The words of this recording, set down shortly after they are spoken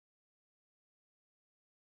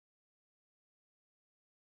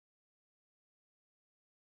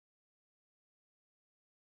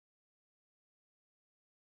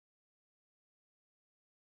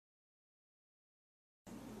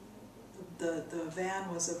the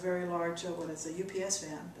van was a very large, a UPS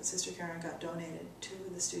van that Sister Karen got donated to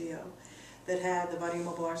the studio that had the Barrio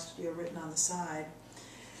Mobile Arts Studio written on the side.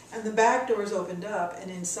 And the back doors opened up,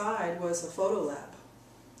 and inside was a photo lab.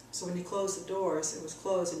 So when you closed the doors, it was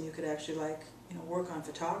closed, and you could actually work on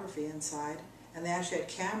photography inside. And they actually had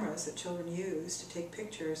cameras that children used to take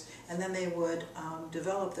pictures, and then they would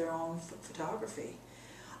develop their own photography.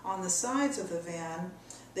 On the sides of the van,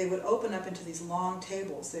 they would open up into these long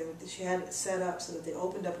tables. She had it set up so that they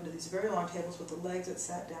opened up into these very long tables with the legs that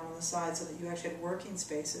sat down on the side, so that you actually had working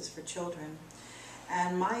spaces for children.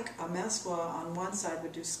 And Mike Ameswa on one side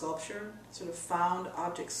would do sculpture, sort of found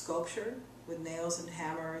object sculpture with nails and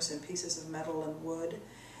hammers and pieces of metal and wood.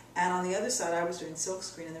 And on the other side, I was doing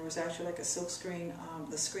silkscreen, and there was actually like a silkscreen.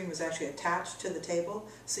 The screen was actually attached to the table,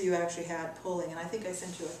 so you actually had pulling. And I think I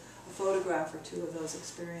sent you a photograph or two of those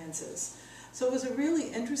experiences. So it was a really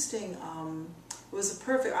interesting. It was a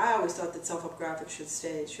perfect. I always thought that self-help graphics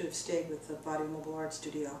should have stayed with the Barrio Mobile Arts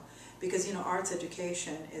Studio, because arts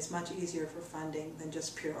education is much easier for funding than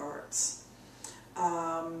just pure arts.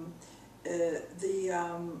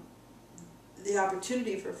 The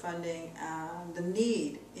opportunity for funding, the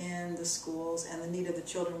need in the schools and the need of the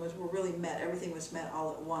children were really met. Everything was met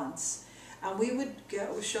all at once. And we would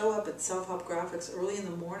show up at Self-Help Graphics early in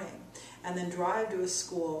the morning and then drive to a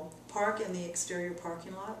school, park in the exterior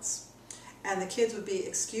parking lots, and the kids would be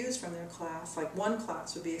excused from their class. Like one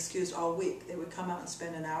class would be excused all week. They would come out and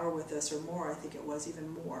spend an hour with us or more. I think it was even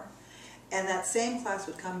more. And that same class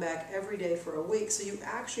would come back every day for a week, so you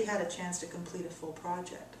actually had a chance to complete a full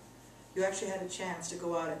project. You actually had a chance to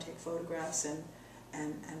go out and take photographs and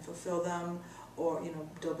fulfill them, or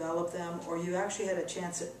develop them, or you actually had a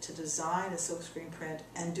chance to design a silkscreen print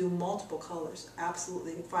and do multiple colors,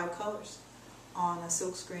 absolutely 5 colors on a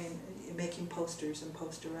silkscreen, making posters and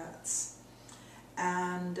posterettes.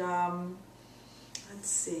 And let's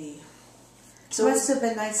see. So it must have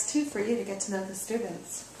been nice too for you to get to know the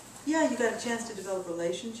students. Yeah, you got a chance to develop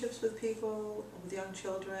relationships with people, with young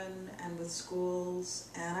children, and with schools.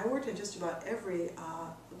 And I worked in just about every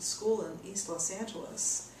school in East Los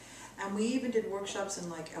Angeles. And we even did workshops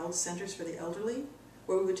in centers for the elderly,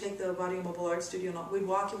 where we would take the Barrio Mobile Arts Studio and we'd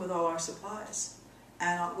walk in with all our supplies.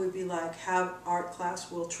 And we'd be like, have art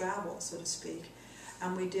class will travel, so to speak.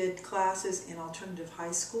 And we did classes in alternative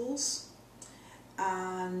high schools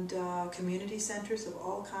and community centers of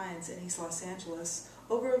all kinds in East Los Angeles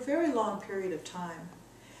over a very long period of time.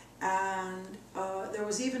 And there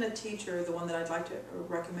was even a teacher, the one that I'd like to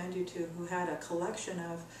recommend you to, who had a collection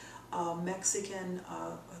of Mexican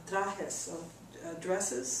trajes,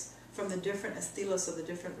 dresses from the different estilos of the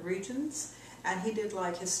different regions. And he did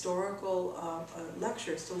historical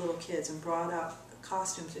lectures to little kids and brought out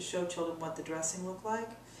costumes to show children what the dressing looked like.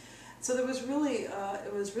 So there was really,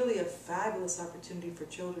 it was really a fabulous opportunity for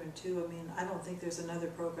children too. I mean, I don't think there's another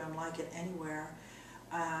program like it anywhere.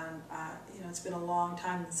 And it's been a long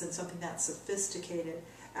time since something that sophisticated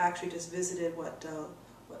actually just visited what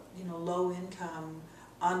low-income,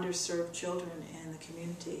 underserved children in the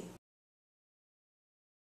community.